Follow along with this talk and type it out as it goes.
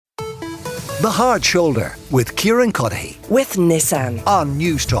The Hard Shoulder with Kieran Cuddihy with Nissan on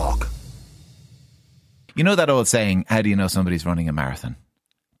News Talk. You know that old saying, how do you know somebody's running a marathon?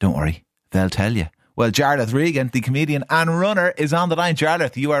 Don't worry, they'll tell you. Well, Jarlath Regan, the comedian and runner, is on the line.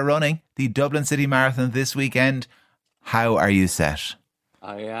 Jarlath, you are running the Dublin City Marathon this weekend. How are you set?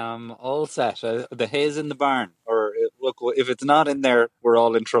 I am all set. The hay's in the barn. Or, look, if it's not in there, we're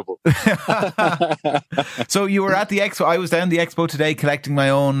all in trouble. So you were at the expo. I was down the expo today collecting my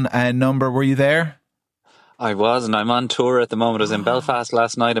own number. Were you there? I was, and I'm on tour at the moment. I was in Belfast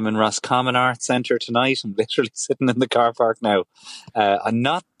last night. I'm in Roscommon Arts Centre tonight. I'm literally sitting in the car park now. I'm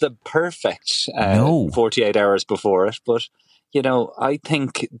not the perfect 48 hours before it, but, you know, I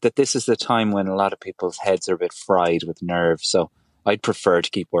think that this is the time when a lot of people's heads are a bit fried with nerves. So I'd prefer to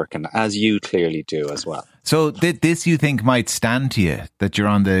keep working, as you clearly do as well. So this you think might stand to you, that you're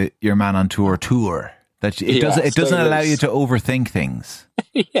on the Yer Man on tour? That it doesn't allow you to overthink things.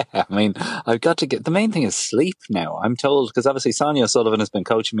 Yeah, I mean, I've got to get... The main thing is sleep now, I'm told, because obviously Sonia O'Sullivan has been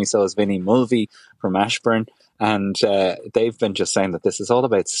coaching me, so has Vinnie Mulvey from Ashburn, and they've been just saying that this is all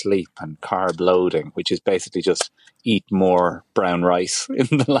about sleep and carb loading, which is basically just eat more brown rice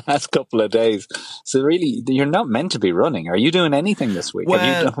in the last couple of days. So really, you're not meant to be running. Are you doing anything this week?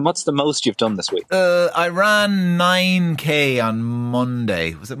 Well, what's the most you've done this week? I ran 9k on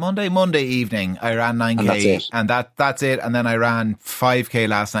Monday. Was it Monday? Monday evening. I ran 9k, and that's it. And then I ran 5k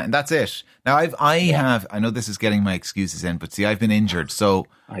last night, and that's it. Now I know this is getting my excuses in, but see, I've been injured, so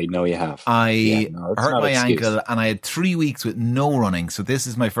I know you have. I hurt my ankle, and I had 3 weeks with no running. So this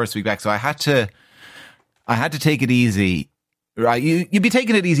is my first week back. So I had to take it easy. Right, you'd be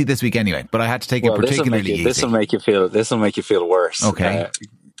taking it easy this week anyway, but I had to take it particularly easy. This will make you feel worse. Okay.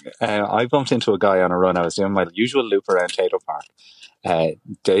 I bumped into a guy on a run. I was doing my usual loop around Tato Park.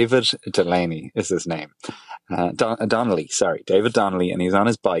 David Delaney is his name. Donnelly, David Donnelly, and he's on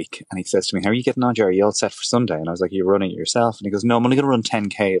his bike, and he says to me, "How are you getting on, Jerry? You all set for Sunday?" And I was like, "You're running it yourself?" And he goes, "No, I'm only going to run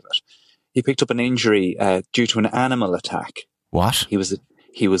 10k of it." He picked up an injury due to an animal attack. What?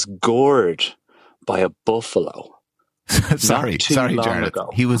 He was gored by a buffalo. sorry, Jared.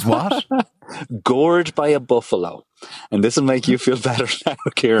 He was what? Gored by a buffalo. And this will make you feel better now,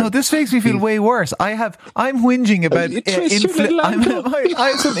 Kieran. No, this makes me feel way worse. I'm whinging about I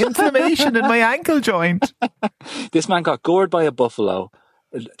have some inflammation in my ankle joint. This man got gored by a buffalo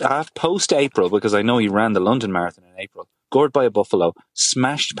post-April, because I know he ran the London Marathon in April. Gored by a buffalo,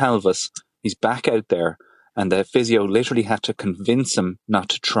 smashed pelvis. He's back out there. And the physio literally had to convince him not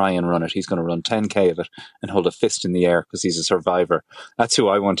to try and run it. He's going to run 10k of it and hold a fist in the air because he's a survivor. That's who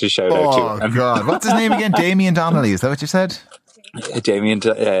I want to shout out to. Oh, God. What's his name again? Damien Donnelly. Is that what you said? Damien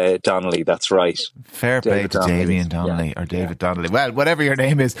Donnelly, that's right. Fair play to Damien Donnelly or David Donnelly. Well, whatever your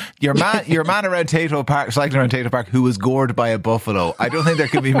name is, your man around Tato Park, cycling around Tato Park, who was gored by a buffalo. I don't think there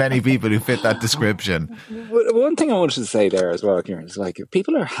could be many people who fit that description. One thing I wanted to say there as well, Kieran, is like, if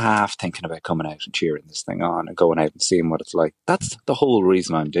people are half thinking about coming out and cheering this thing on and going out and seeing what it's like, that's the whole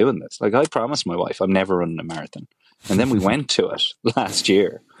reason I'm doing this. Like, I promised my wife I'm never running a marathon. And then we went to it last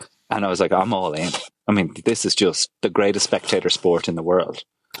year. And I was like, I'm all in. I mean, this is just the greatest spectator sport in the world.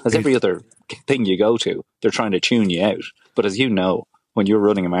 As every other thing you go to, they're trying to tune you out. But as you know, when you're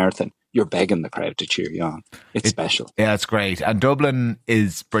running a marathon, you're begging the crowd to cheer you on. It's special. Yeah, it's great. And Dublin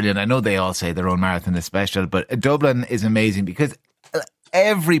is brilliant. I know they all say their own marathon is special, but Dublin is amazing because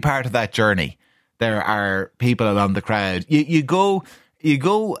every part of that journey, there are people along the crowd. You go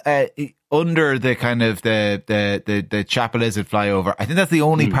under the kind of the Chapel Lizard flyover. I think that's the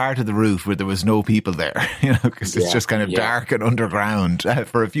only part of the route where there was no people there, because it's just kind of dark and underground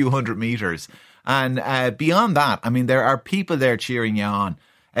for a few hundred meters. And beyond that, I mean, there are people there cheering you on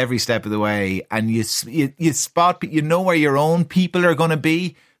every step of the way, and you spot, where your own people are going to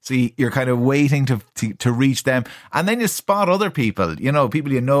be. So you're kind of waiting to reach them. And then you spot other people,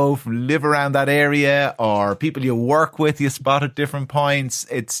 people live around that area, or people you work with, you spot at different points.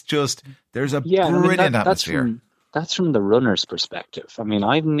 It's just, there's a brilliant atmosphere. That's from the runner's perspective. I mean,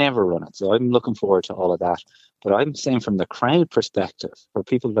 I've never run it, so I'm looking forward to all of that. But I'm saying from the crowd perspective, for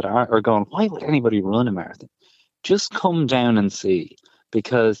people that are going, why would anybody run a marathon? Just come down and see,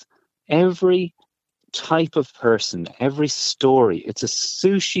 because every type of person, every story, it's a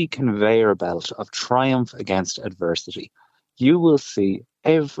sushi conveyor belt of triumph against adversity. You will see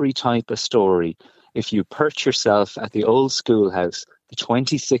every type of story if you perch yourself at the old schoolhouse. The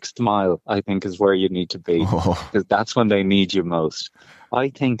 26th mile, I think, is where you need to be, because that's when they need you most. I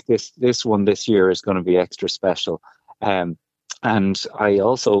think this one this year is going to be extra special. And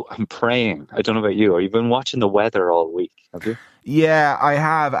I'm praying. I don't know about you. Have you been watching the weather all week? Have you? Yeah, I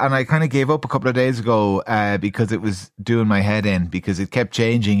have. And I kind of gave up a couple of days ago because it was doing my head in, because it kept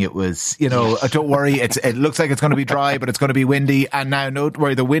changing. It was, don't worry. It looks like it's going to be dry, but it's going to be windy. And now, don't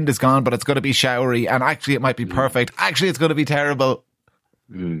worry, the wind is gone, but it's going to be showery. And actually, it might be perfect. Actually, it's going to be terrible.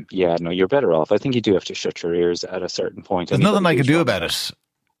 Yeah, no, you're better off. I think you do have to shut your ears at a certain point. There's nothing I can do about it.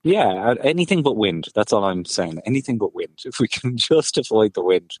 Yeah, anything but wind. That's all I'm saying. Anything but wind. If we can just avoid the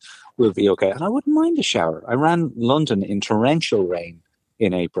wind, we'll be okay. And I wouldn't mind a shower. I ran London in torrential rain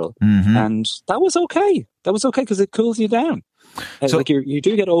in April, and that was okay. That was okay because it cools you down. So, you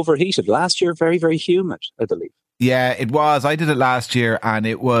do get overheated. Last year, very, very humid, I believe. Yeah, it was. I did it last year, and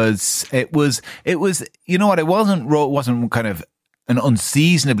it was. You know what? It wasn't kind of an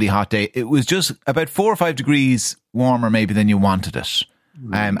unseasonably hot day. It was just about 4 or 5 degrees warmer, maybe, than you wanted it.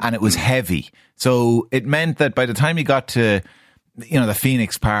 And it was heavy. So it meant that by the time you got to, the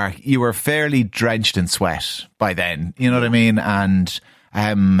Phoenix Park, you were fairly drenched in sweat by then. You know what I mean? And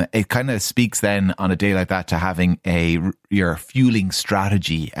it kind of speaks then on a day like that to having your fueling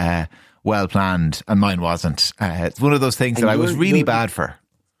strategy well planned, and mine wasn't. It's one of those things that I was really bad for.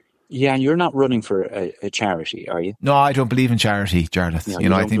 Yeah, and you're not running for a charity, are you? No, I don't believe in charity, Jarlath.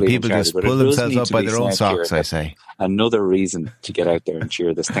 No, I think people just pull themselves up by their own socks, I say. Another reason to get out there and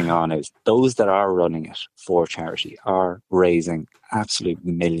cheer this thing on is those that are running it for charity are raising absolute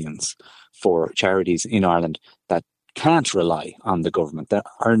millions for charities in Ireland that can't rely on the government, that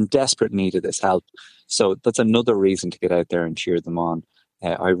are in desperate need of this help. So that's another reason to get out there and cheer them on.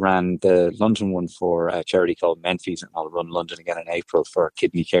 I ran the London one for a charity called Menzies, and I'll run London again in April for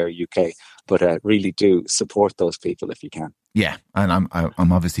Kidney Care UK. But really do support those people if you can. Yeah, and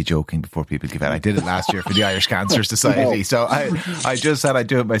I'm obviously joking before people give out. I did it last year for the Irish Cancer Society, so I just said I'd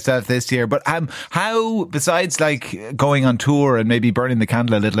do it myself this year. But how, besides like going on tour and maybe burning the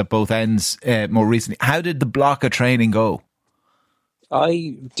candle a little at both ends more recently, how did the block of training go?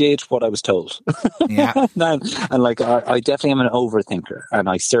 I did what I was told. Yeah. and I definitely am an overthinker, and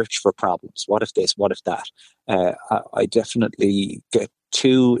I search for problems. What if this? What if that? I definitely get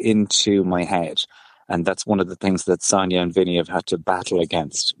too into my head. And that's one of the things that Sonia and Vinny have had to battle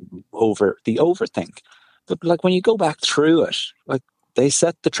against, over the overthink. But like when you go back through it, like they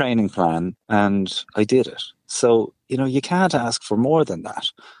set the training plan and I did it. So, you can't ask for more than that.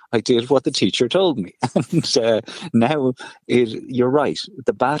 I did what the teacher told me. And now you're right.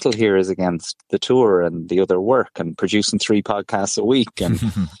 The battle here is against the tour and the other work and producing 3 podcasts a week and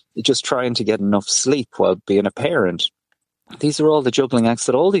just trying to get enough sleep while being a parent. These are all the juggling acts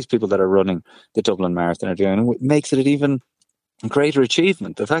that all these people that are running the Dublin Marathon are doing. And it makes it an even greater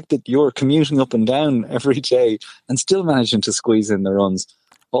achievement. The fact that you're commuting up and down every day and still managing to squeeze in the runs.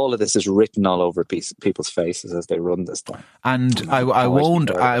 All of this is written all over people's faces as they run this thing. And I won't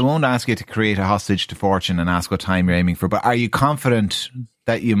ask you to create a hostage to fortune and ask what time you're aiming for, but are you confident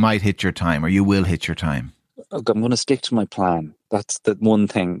that you might hit your time, or you will hit your time? I'm going to stick to my plan. That's the one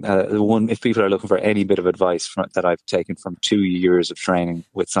thing. If people are looking for any bit of advice that I've taken from 2 years of training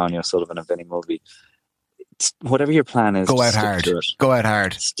with Sonia Sullivan and Vinny Mulvey, whatever your plan is, go out hard. Go out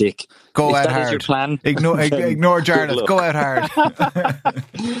hard. Stick. Go out hard. If that is your plan, ignore Jarlath. Go out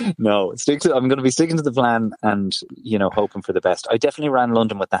hard. No, I'm going to be sticking to the plan and hoping for the best. I definitely ran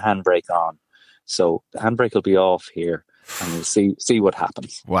London with the handbrake on, so the handbrake will be off here, and we'll see what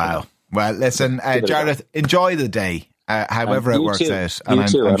happens. Wow. Well, listen, Jarlath, enjoy the day. However it works out, and I'm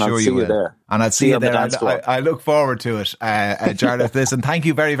sure you will. There. And I'll see you there. I look forward to it, Jarlath. Listen, thank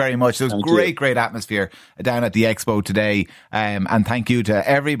you very, very much. There was great atmosphere down at the Expo today, and thank you to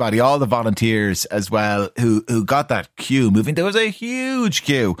everybody, all the volunteers as well, who got that queue moving. There was a huge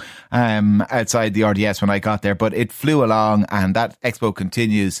queue outside the RDS when I got there, but it flew along, and that Expo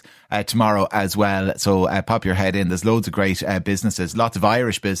continues tomorrow as well. So pop your head in. There's loads of great businesses, lots of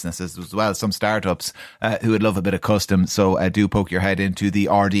Irish businesses as well, some startups who would love a bit of custom. So do poke your head into the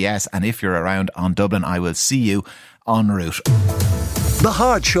RDS, and if you're around on Dublin, I will see you en route. The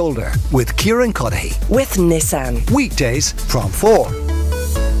Hard Shoulder with Kieran Cuddihy. With Nissan. Weekdays from 4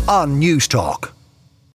 on News Talk.